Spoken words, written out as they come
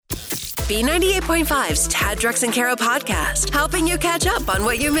B98.5's Tad, Drex, and Kara podcast, helping you catch up on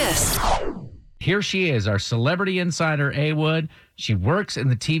what you missed. Here she is, our celebrity insider, A. Wood. She works in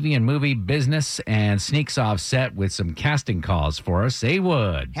the TV and movie business and sneaks off set with some casting calls for us. A.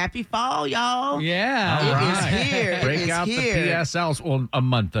 Wood. Happy fall, y'all. Yeah. All right. It is here. Break out the PSLs a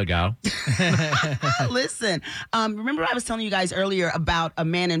month ago. Listen, remember I was telling you guys earlier about A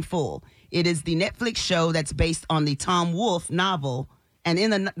Man in Full. It is the Netflix show that's based on the Tom Wolfe novel. And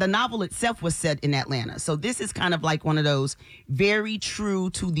in the novel itself was set in Atlanta. So this is kind of like one of those very true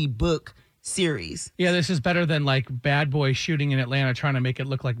to the book series. Yeah, this is better than like Bad Boy shooting in Atlanta trying to make it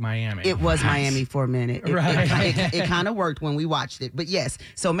look like Miami. It was Miami for a minute. It kind of worked when we watched it. But yes,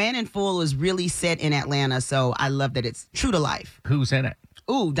 so Man in Full is really set in Atlanta. So I love that it's true to life. Who's in it?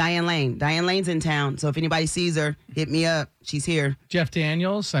 Ooh, Diane Lane. Diane Lane's in town. So if anybody sees her, hit me up. She's here. Jeff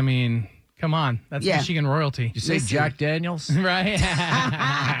Daniels, I mean, come on. That's Michigan royalty. Did you say Jack Daniels? Right.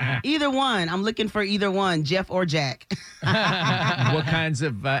 Either one. I'm looking for either one, Jeff or Jack. What kinds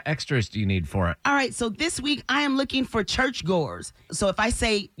of extras do you need for it? All right, so this week I am looking for churchgoers. So if I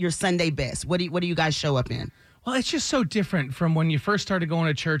say your Sunday best, what do you guys show up in? Well, it's just so different from when you first started going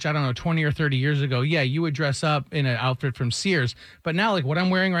to church, I don't know, 20 or 30 years ago. Yeah, you would dress up in an outfit from Sears. But now, like what I'm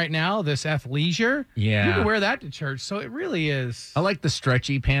wearing right now, this athleisure, you can wear that to church. So it really is. I like the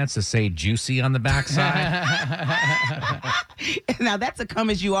stretchy pants that say juicy on the backside. Now, that's a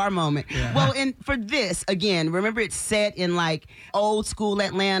come-as-you-are moment. Yeah. Well, and for this, again, remember it's set in like old school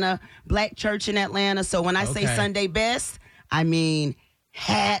Atlanta, black church in Atlanta. So when I say Sunday best, I mean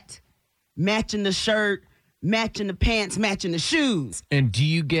hat, matching the shirt, matching the pants, matching the shoes. And do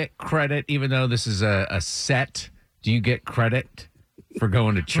you get credit, even though this is a set, do you get credit for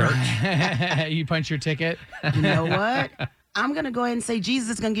going to church? You punch your ticket? You know what? I'm going to go ahead and say Jesus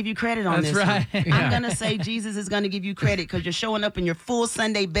is going to give you credit on this right. one. Yeah. I'm going to say Jesus is going to give you credit because you're showing up in your full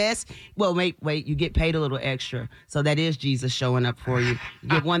Sunday best. Well, wait, you get paid a little extra. So that is Jesus showing up for you. You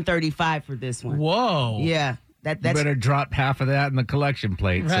get $135 for this one. Whoa. Yeah. You better drop half of that in the collection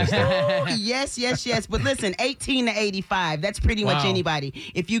plate system. Oh, yes. But listen, 18 to 85, that's pretty much anybody.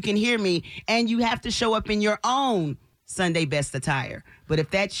 If you can hear me, and you have to show up in your own Sunday best attire. But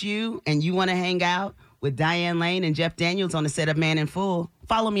if that's you and you want to hang out with Diane Lane and Jeff Daniels on the set of Man in Full,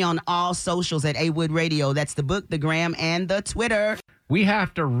 follow me on all socials at A Wood Radio. That's the book, the gram, and the Twitter. We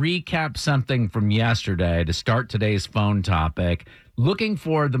have to recap something from yesterday to start today's phone topic. Looking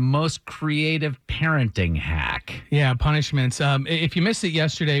for the most creative parenting hack. Yeah, punishments. If you missed it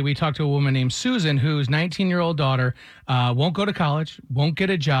yesterday, we talked to a woman named Susan, whose 19-year-old daughter won't go to college, won't get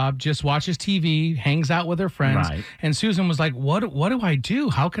a job, just watches TV, hangs out with her friends. Right. And Susan was like, what do I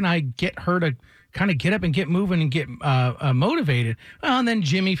do? How can I get her to kind of get up and get moving and get motivated? Well, and then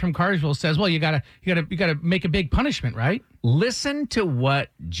Jimmy from Carsville says, well, you gotta make a big punishment, right? Listen to what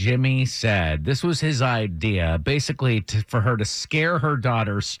Jimmy said. This was his idea, basically for her to scare her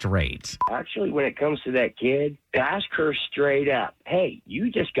daughter straight. Actually, when it comes to that kid, ask her straight up, hey, you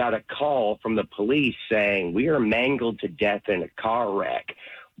just got a call from the police saying we are mangled to death in a car wreck.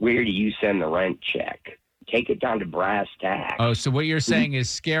 Where do you send the rent check? Take it down to brass tacks. Oh, so what you're saying is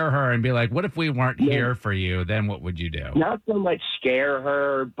scare her and be like, what if we weren't here for you? Then what would you do? Not so much scare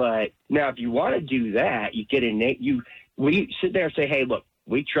her, but now if you want to do that, you get we sit there and say, hey, look,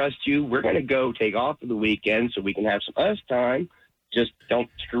 we trust you. We're going to go take off for the weekend so we can have some us time. Just don't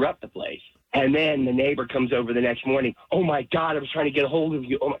screw up the place. And then the neighbor comes over the next morning. Oh, my God, I was trying to get a hold of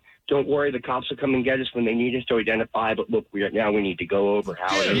you. Don't worry, the cops will come and get us when they need us to identify. But look, we need to go over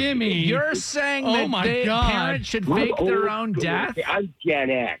how it is. Jimmy, you're saying parents should fake their own death? I'm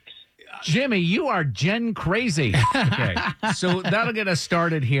Gen X. Jimmy, you are Gen crazy. Okay, so that'll get us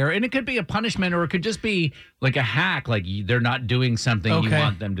started here. And it could be a punishment, or it could just be like a hack, like they're not doing something you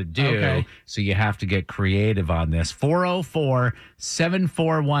want them to do. Okay. So you have to get creative on this.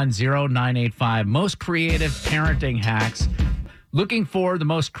 404-741-0985. Most creative parenting hacks. Looking for the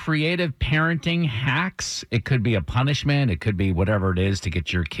most creative parenting hacks. It could be a punishment. It could be whatever it is to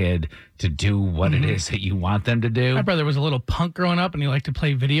get your kid to do what it is that you want them to do. My brother was a little punk growing up, and he liked to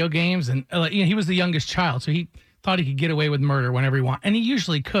play video games. And he was the youngest child, so he thought he could get away with murder whenever he wanted. And he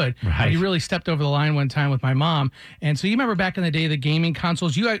usually could. Right. But he really stepped over the line one time with my mom. And so you remember back in the day, the gaming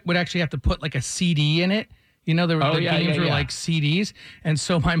consoles, you would actually have to put like a CD in it. You know, the games were like CDs. And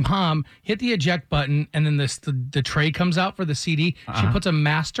so my mom hit the eject button, and then the tray comes out for the CD. She puts a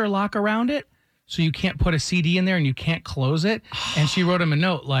master lock around it, so you can't put a CD in there and you can't close it. And she wrote him a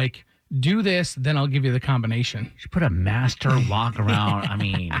note like, do this, then I'll give you the combination. She put a master lock around. I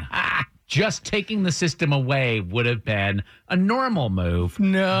mean, just taking the system away would have been a normal move.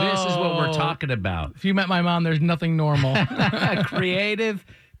 No. This is what we're talking about. If you met my mom, there's nothing normal. Creative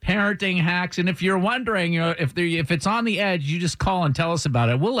parenting hacks. And if you're wondering, if it's on the edge, you just call and tell us about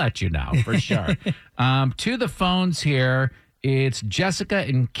it. We'll let you know for sure. To the phones here, it's Jessica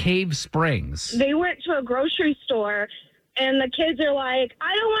in Cave Springs. They went to a grocery store, and the kids are like,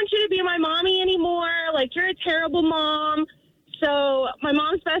 I don't want you to be my mommy anymore. Like, you're a terrible mom. So my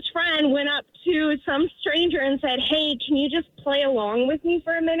mom's best friend went up to some stranger and said, hey, can you just play along with me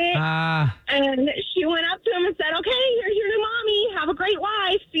for a minute? And she went up to him and said, okay, here's your new mommy. Have a great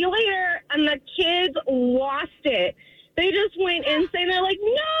life. See you later. And the kids lost it. They just went insane. They're like,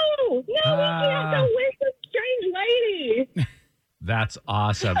 no, we can't go with this strange lady. That's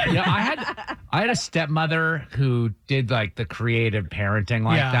awesome. I had a stepmother who did like the creative parenting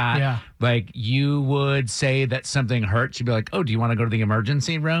like that. Yeah. Like you would say that something hurt. She'd be like, oh, do you want to go to the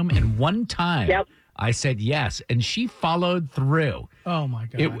emergency room? And one time I said yes. And she followed through. Oh my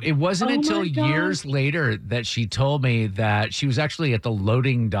God. It wasn't until years later that she told me that she was actually at the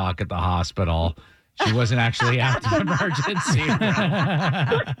loading dock at the hospital. She wasn't actually at the emergency room.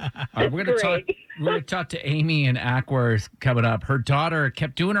 All right, we're going to talk to Amy in Ackworth coming up. Her daughter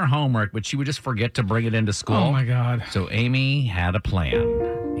kept doing her homework, but she would just forget to bring it into school. Oh, my God. So Amy had a plan,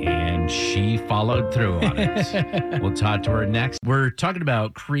 and she followed through on it. We'll talk to her next. We're talking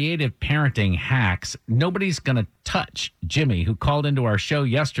about creative parenting hacks. Nobody's going to touch Jimmy, who called into our show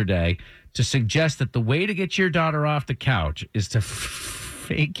yesterday to suggest that the way to get your daughter off the couch is to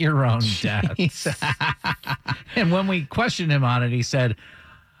fake your own death. And when we questioned him on it, he said,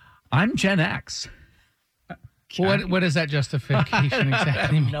 I'm Gen X. What is that justification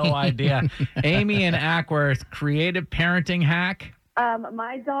exactly? I have no idea. Amy in Ackworth, creative parenting hack.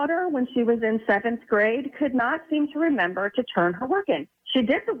 My daughter, when she was in 7th grade, could not seem to remember to turn her work in. She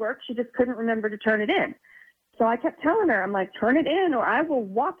did the work, she just couldn't remember to turn it in. So I kept telling her, I'm like, turn it in or I will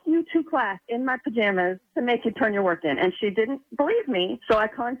walk you to class in my pajamas to make you turn your work in. And she didn't believe me. So I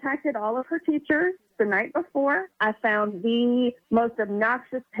contacted all of her teachers the night before. I found the most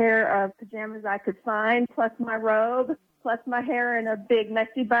obnoxious pair of pajamas I could find, plus my robe, plus my hair in a big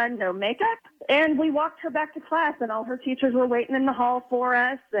messy bun, no makeup. And we walked her back to class, and all her teachers were waiting in the hall for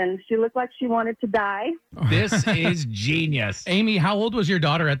us, and she looked like she wanted to die. This is genius. Amy, how old was your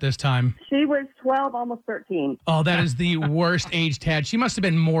daughter at this time? She was 12, almost 13. Oh, that is the worst age, Tad. She must have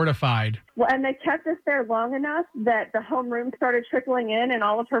been mortified. Well, and they kept us there long enough that the homeroom started trickling in, and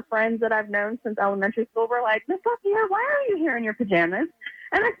all of her friends that I've known since elementary school were like, Miss LaPierre, why are you here in your pajamas?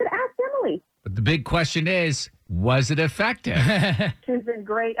 And I said, ask Emily. But the big question is, was it effective? She's been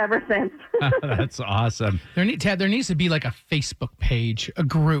great ever since. That's awesome. There needs to be like a Facebook page, a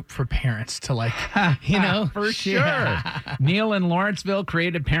group for parents to like, for sure. Neil in Lawrenceville,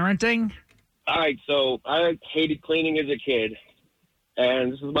 creative parenting. All right, so I hated cleaning as a kid,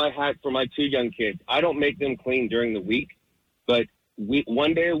 and this is my hack for my 2 young kids. I don't make them clean during the week, but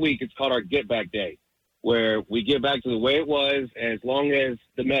one day a week, it's called our Get Back Day, where we get back to the way it was, as long as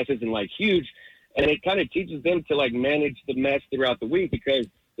the mess isn't like huge. And it kind of teaches them to like manage the mess throughout the week, because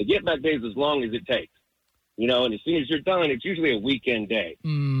the get back day is as long as it takes, and as soon as you're done, it's usually a weekend day.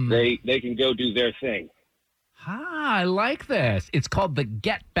 They can go do their thing. I like this. It's called the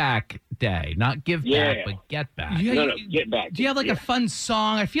Get Back Day, not Give Back, but Get Back. No, Get Back. Do you have like a fun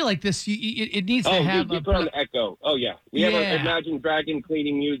song? I feel like this, it needs to have you put on the Echo. Oh, yeah. We have our Imagine Dragon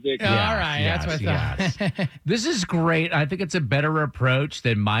cleaning music. All right, that's what I thought. This is great. I think it's a better approach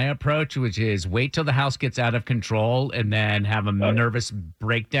than my approach, which is wait till the house gets out of control and then have a nervous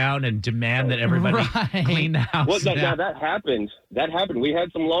breakdown and demand that everybody clean the house. Well, that happened. We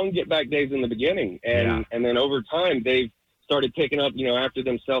had some long Get Back days in the beginning, and then over time they've started picking up, after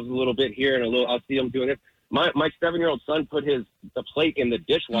themselves a little bit here and a little. I'll see them doing it. My 7-year-old son put the plate in the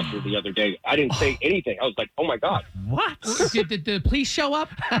dishwasher the other day. I didn't say anything. I was like, oh my God. What? Did the police show up?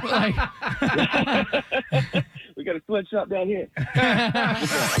 We got a sweatshop down here.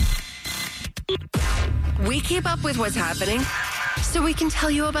 We keep up with what's happening so we can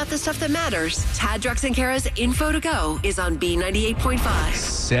tell you about the stuff that matters. Tad, Drex, and Kara's Info to Go is on B98.5.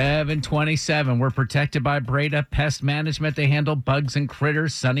 727. We're protected by Breda Pest Management. They handle bugs and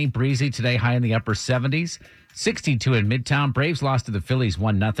critters. Sunny, breezy today, high in the upper 70s. 62 in Midtown. Braves lost to the Phillies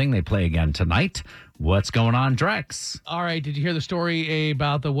 1-0. They play again tonight. What's going on, Drex? All right. Did you hear the story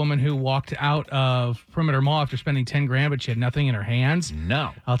about the woman who walked out of Perimeter Mall after spending $10,000, but she had nothing in her hands? No.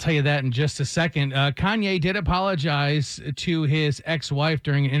 I'll tell you that in just a second. Kanye did apologize to his ex-wife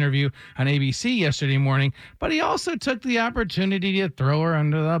during an interview on ABC yesterday morning, but he also took the opportunity to throw her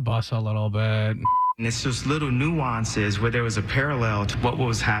under the bus a little bit. And it's just little nuances where there was a parallel to what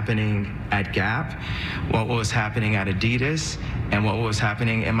was happening at Gap, what was happening at Adidas, and what was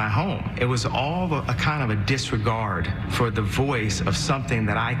happening in my home. It was all a kind of a disregard for the voice of something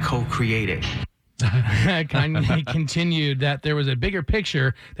that I co-created. Kanye continued that there was a bigger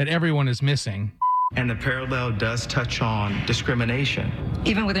picture that everyone is missing. And the parallel does touch on discrimination.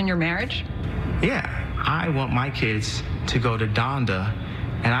 Even within your marriage? Yeah. I want my kids to go to Donda,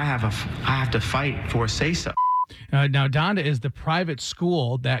 and I have to fight for a say-so. Now, Donda is the private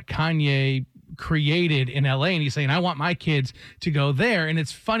school that Kanye created in LA, and he's saying, I want my kids to go there. And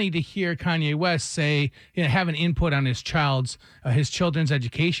it's funny to hear Kanye West say, have an input on his children's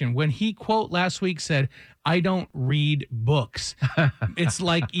education when he, quote, last week said, I don't read books. It's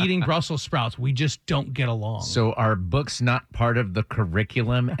like eating Brussels sprouts. We just don't get along. So are books not part of the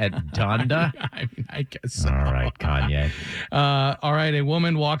curriculum at Donda? I mean, I guess so. All right, Kanye. All right, a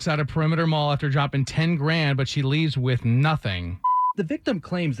woman walks out of Perimeter Mall after dropping 10 grand, but she leaves with nothing. The victim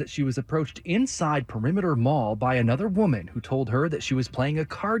claims that she was approached inside Perimeter Mall by another woman who told her that she was playing a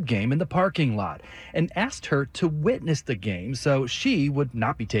card game in the parking lot and asked her to witness the game so she would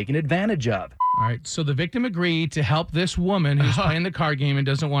not be taken advantage of. All right, so the victim agreed to help this woman who's playing the card game and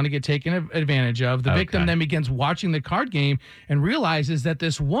doesn't want to get taken advantage of. The victim then begins watching the card game and realizes that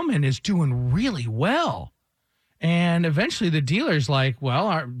this woman is doing really well. And eventually the dealer's like,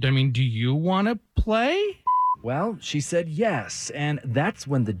 well, do you want to play? Well, she said yes, and that's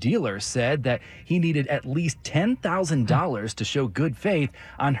when the dealer said that he needed at least $10,000 to show good faith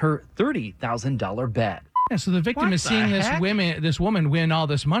on her $30,000 bet. Yeah, so the victim is seeing this woman win all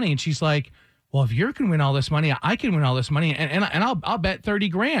this money, and she's like, well, if you can win all this money, I can win all this money, and I'll bet 30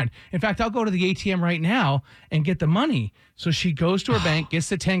 grand. In fact, I'll go to the ATM right now and get the money. So she goes to her bank, gets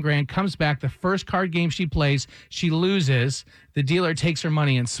the 10 grand, comes back. The first card game she plays, she loses. The dealer takes her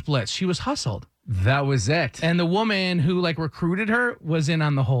money and splits. She was hustled. That was it. And the woman who recruited her was in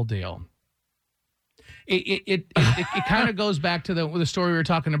on the whole deal. It kind of goes back to the story we were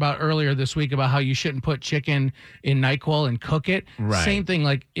talking about earlier this week about how you shouldn't put chicken in NyQuil and cook it. Right. Same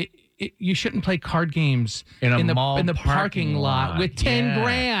thing. You shouldn't play card games in the parking lot with 10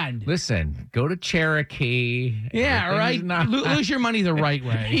 grand. Listen, go to Cherokee. Yeah, right. Lose your money the right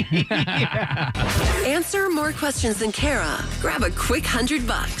way. Answer more questions than Kara. Grab a quick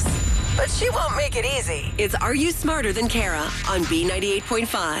 $100. But she won't make it easy. It's Are You Smarter Than Kara on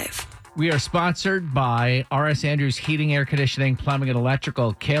B98.5. We are sponsored by R.S. Andrews Heating, Air Conditioning, Plumbing, and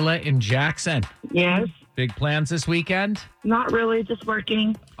Electrical. Kayla in Jackson. Yes. Big plans this weekend? Not really, just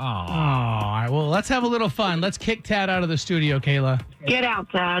working. Oh, all right. Well, let's have a little fun. Let's kick Tad out of the studio, Kayla. Get out,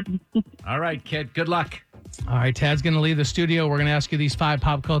 Tad. All right, kid. Good luck. All right, Tad's going to leave the studio. We're going to ask you these 5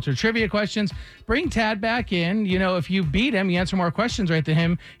 pop culture trivia questions. Bring Tad back in. If you beat him, you answer more questions right to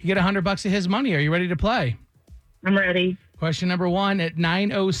him, you get $100 of his money. Are you ready to play? I'm ready. Question number 1. At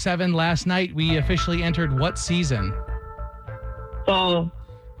 9:07 last night, we officially entered what season? Fall.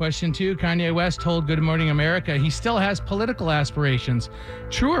 Question 2. Kanye West told Good Morning America he still has political aspirations.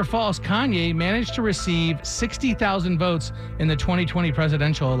 True or false, Kanye managed to receive 60,000 votes in the 2020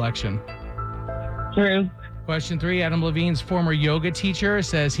 presidential election? True. Question 3. Adam Levine's former yoga teacher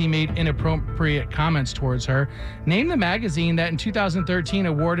says he made inappropriate comments towards her. Name the magazine that in 2013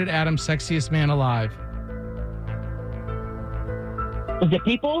 awarded Adam Sexiest Man Alive. Is it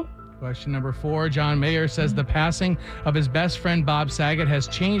People? Question number 4. John Mayer says the passing of his best friend Bob Saget has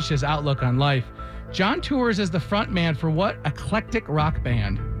changed his outlook on life. John tours as the frontman for what eclectic rock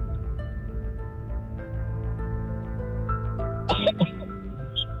band?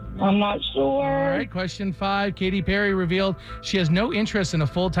 I'm not sure. All right, question 5. Katy Perry revealed she has no interest in a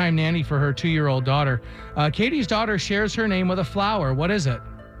full-time nanny for her 2-year-old daughter. Katie's daughter shares her name with a flower. What is it?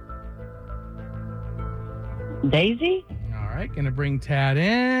 Daisy? All right, going to bring Tad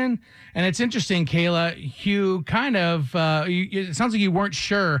in. And it's interesting, Kayla, you kind of, it sounds like you weren't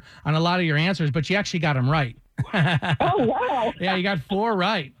sure on a lot of your answers, but you actually got them right. Oh, wow. Yeah, you got 4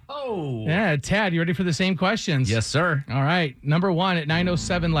 right. Oh. Yeah, Tad, you ready for the same questions? Yes, sir. All right. Number 1, at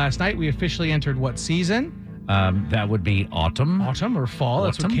 9:07 last night, we officially entered what season? That would be autumn. Autumn or fall.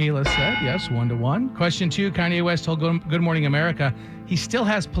 That's what Kayla said. Yes, 1-1. Question 2, Kanye West told Good Morning America he still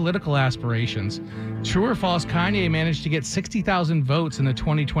has political aspirations. True or false, Kanye managed to get 60,000 votes in the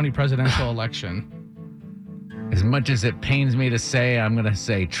 2020 presidential election? As much as it pains me to say, I'm going to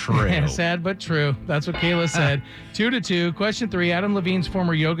say true. Sad but true. That's what Kayla said. 2-2. Question 3. Adam Levine's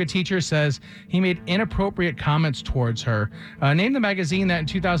former yoga teacher says he made inappropriate comments towards her. Name the magazine that in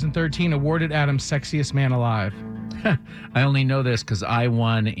 2013 awarded Adam Sexiest Man Alive. I only know this because I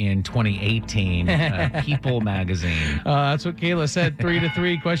won in 2018 People magazine. That's what Kayla said.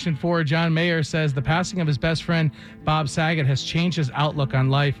 3-3. Question 4. John Mayer says the passing of his best friend, Bob Saget, has changed his outlook on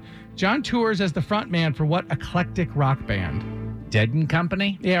life. John tours as the frontman for what eclectic rock band? Dead and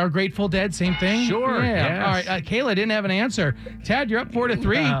Company? Yeah, or Grateful Dead, same thing? Sure, Yeah. yes. All right, Kayla didn't have an answer. Tad, you're up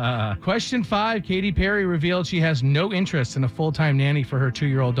 4-3. Question 5, Katy Perry revealed she has no interest in a full-time nanny for her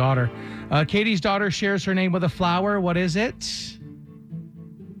 2-year-old daughter. Katie's daughter shares her name with a flower. What is it?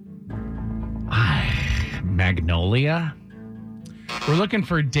 Magnolia? We're looking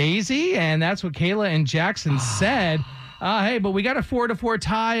for Daisy, and that's what Kayla and Jackson said. Hey, but we got a 4-4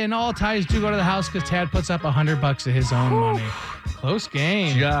 tie, and all ties do go to the house because Tad puts up $100 of his own money. Close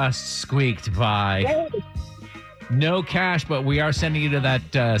game. Just squeaked by. No cash, but we are sending you to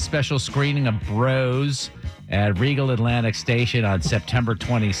that special screening of Bros at Regal Atlantic Station on September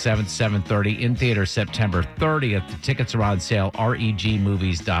 27th, 7:30, in theater September 30th. The tickets are on sale,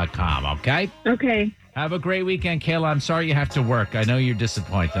 regmovies.com, okay? Okay. Have a great weekend, Kayla. I'm sorry you have to work. I know you're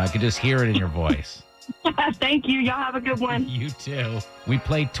disappointed. I could just hear it in your voice. Thank you. Y'all have a good one. You too. We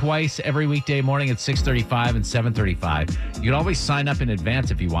play twice every weekday morning at 6:35 and 7:35. You can always sign up in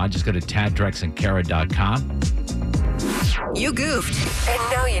advance if you want. Just go to taddrexandkara.com. You goofed, and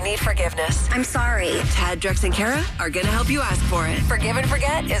now you need forgiveness. I'm sorry. Tad, Drex, and Kara are going to help you ask for it. Forgive and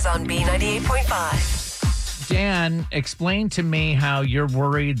Forget is on B98.5. Dan, explain to me how you're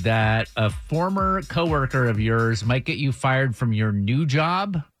worried that a former coworker of yours might get you fired from your new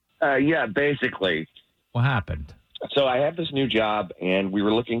job. Yeah, basically. What happened? So I have this new job, and we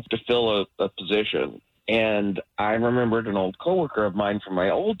were looking to fill a position. And I remembered an old coworker of mine from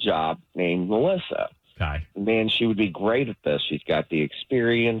my old job named Melissa. Okay. Man, she would be great at this. She's got the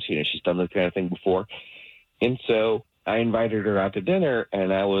experience. You know, she's done this kind of thing before. And so I invited her out to dinner,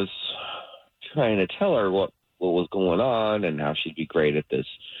 and I was trying to tell her what was going on and how she'd be great at this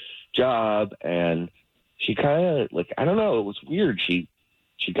job. And she kind of, like, I don't know, it was weird. She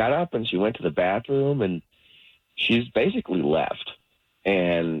got up and she went to the bathroom, and she's basically left.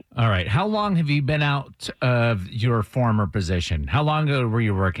 And all right, how long have you been out of your former position? How long ago were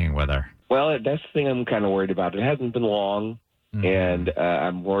you working with her? Well, that's the thing I'm kind of worried about. It hasn't been long, and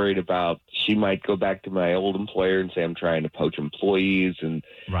I'm worried about she might go back to my old employer and say I'm trying to poach employees, and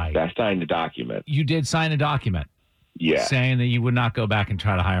I signed a document. You did sign a document? Yeah. Saying that you would not go back and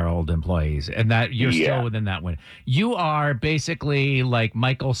try to hire old employees, and that you're still within that window. You are basically like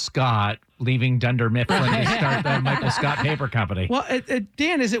Michael Scott leaving Dunder Mifflin to start the Michael Scott Paper Company. Well,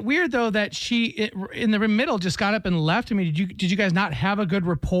 Dan, is it weird though that she in the middle just got up and left? I mean, did you guys not have a good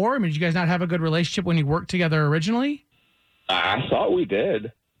rapport? I mean, did you guys not have a good relationship when you worked together originally? I thought we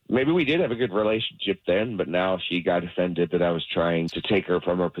did. Maybe we did have a good relationship then, but now she got offended that I was trying to take her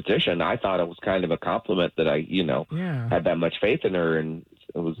from her position. I thought it was kind of a compliment that I, had that much faith in her, and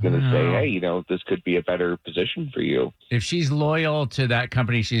I was going to say, hey, this could be a better position for you. If she's loyal to that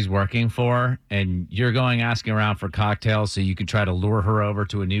company she's working for, and you're going asking around for cocktails so you can try to lure her over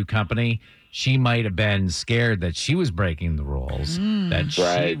to a new company, she might have been scared that she was breaking the rules, that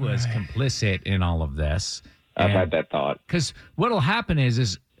she was complicit in all of this. I've had that thought. Because what'll happen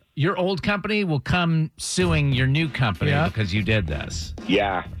is your old company will come suing your new company because you did this.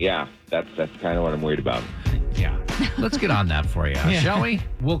 Yeah. That's kind of what I'm worried about. Yeah. Let's get on that for you, shall we?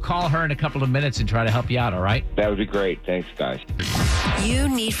 We'll call her in a couple of minutes and try to help you out, all right? That would be great. Thanks, guys. You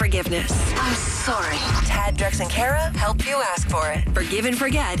need forgiveness. I'm sorry. Tad, Drex, and Kara help you ask for it. Forgive and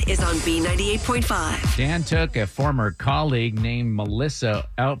Forget is on B98.5. Dan took a former colleague named Melissa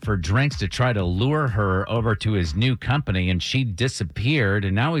out for drinks to try to lure her over to his new company, and she disappeared.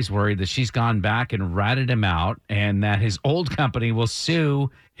 And now he's worried that she's gone back and ratted him out, and that his old company will sue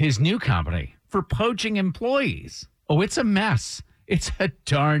his new company for poaching employees. Oh, it's a mess. It's a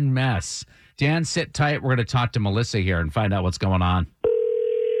darn mess. Dan, sit tight. We're going to talk to Melissa here and find out what's going on.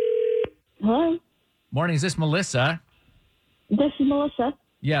 Hello? Morning. Is this Melissa? This is Melissa.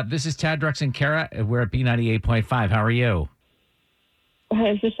 Yeah, this is Tad, Drex, and Kara. We're at B98.5. How are you?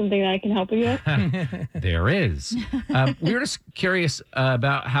 Is there something that I can help you with? There is. We were just curious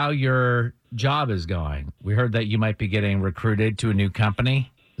about how your job is going. We heard that you might be getting recruited to a new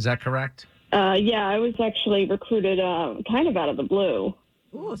company. Is that correct? Yeah, I was actually recruited kind of out of the blue.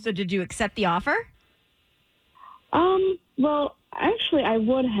 Ooh, so did you accept the offer? Well, actually, I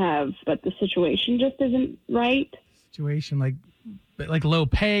would have, but the situation just isn't right. Situation like low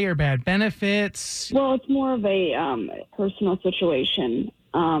pay or bad benefits? Well, it's more of a personal situation.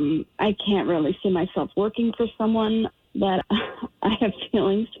 I can't really see myself working for someone that I have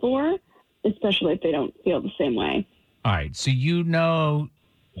feelings for, especially if they don't feel the same way. All right. So you know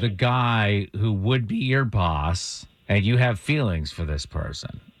the guy who would be your boss, And you have feelings for this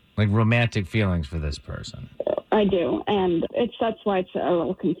person, like romantic feelings for this person. I do, and that's why it's a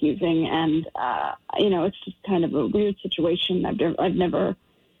little confusing, and it's just kind of a weird situation. I've never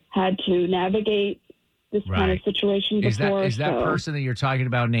had to navigate this kind of situation before. Is that person that you're talking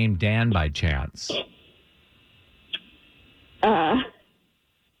about named Dan by chance?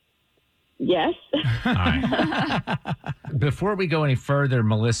 Yes. All right. Before we go any further,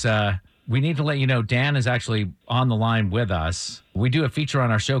 Melissa, we need to let you know Dan is actually on the line with us. We do a feature on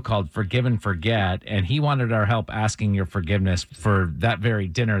our show called Forgive and Forget, and he wanted our help asking your forgiveness for that very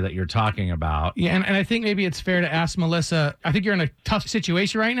dinner that you're talking about. Yeah, and I think maybe it's fair to ask Melissa, I think you're in a tough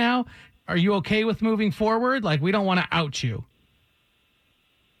situation right now. Are you okay with moving forward? Like, we don't want to out you.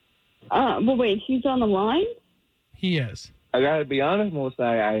 Well, wait, he's on the line? He is. I got to be honest, Melissa,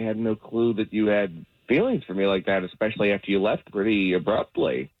 I had no clue that you had feelings for me like that, especially after you left pretty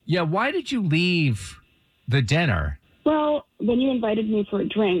abruptly. Yeah, why did you leave the dinner? Well, when you invited me for a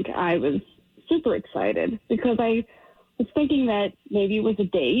drink, I was super excited because I was thinking that maybe it was a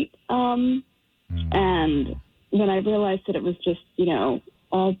date. And when I realized that it was just,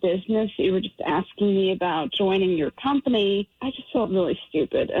 all business, you were just asking me about joining your company, I just felt really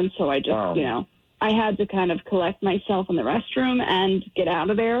stupid. And so I just, I had to kind of collect myself in the restroom and get out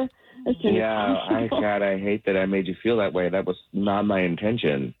of there as soon as possible. I hate that I made you feel that way. That was not my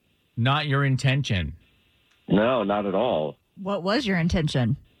intention. Not your intention? No, not at all. What was your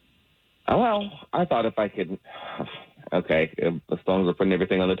intention? Well, I thought if I could, as long as we're putting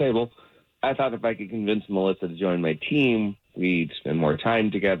everything on the table, I thought if I could convince Melissa to join my team, we'd spend more time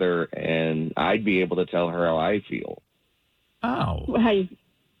together, and I'd be able to tell her how I feel. Oh.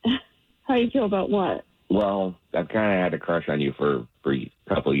 How you feel about what? Well, I've kind of had a crush on you for a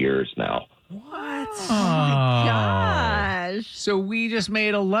couple years now. What? Oh my gosh. So we just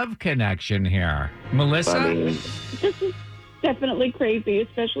made a love connection here. Melissa? I mean, This is definitely crazy,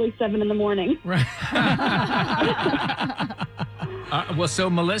 especially 7 a.m. Right. So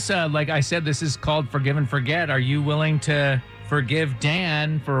Melissa, like I said, this is called Forgive and Forget. Are you willing to forgive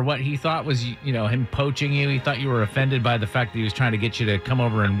Dan for what he thought was, him poaching you? He thought you were offended by the fact that he was trying to get you to come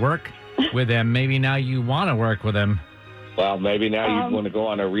over and work with him. Maybe now you want to work with him. Well, maybe now you want to go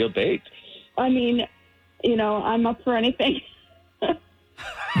on a real date. I mean, I'm up for anything.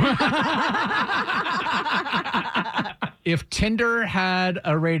 If Tinder had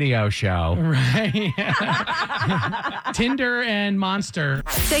a radio show. Right. Tinder and Monster.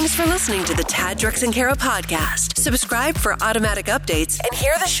 Thanks for listening to the Tad, Drex, and Kara podcast. Subscribe for automatic updates and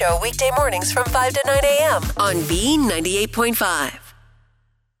hear the show weekday mornings from 5 to 9 a.m. on B98.5.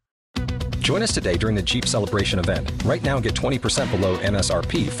 Join us today during the Jeep Celebration event. Right now, get 20% below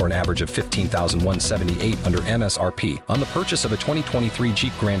MSRP for an average of $15,178 under MSRP on the purchase of a 2023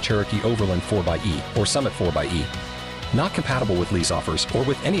 Jeep Grand Cherokee Overland 4xE or Summit 4xE. Not compatible with lease offers or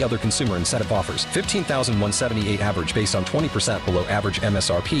with any other consumer incentive offers. $15,178 average based on 20% below average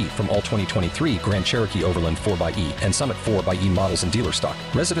MSRP from all 2023 Grand Cherokee Overland 4xE and Summit 4xE models in dealer stock.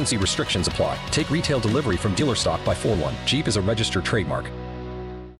 Residency restrictions apply. Take retail delivery from dealer stock by 4/1. Jeep is a registered trademark.